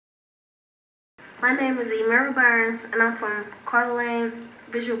My name is Emeara, and I'm from Carr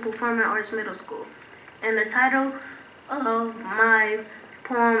Visual Performing Arts Middle School. And the title of my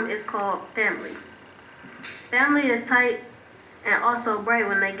poem is called Family. Family is tight and also bright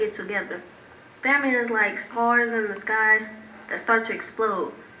when they get together. Family is like stars in the sky that start to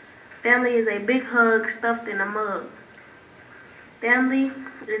explode. Family is a big hug stuffed in a mug. Family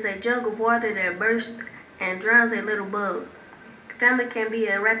is a jug of water that bursts and drowns a little bug. Family can be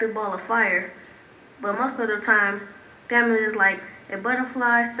a rapid ball of fire, but most of the time, family is like a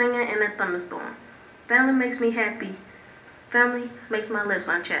butterfly singing in a thunderstorm. Family makes me happy. Family makes my lips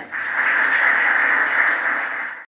unchapped.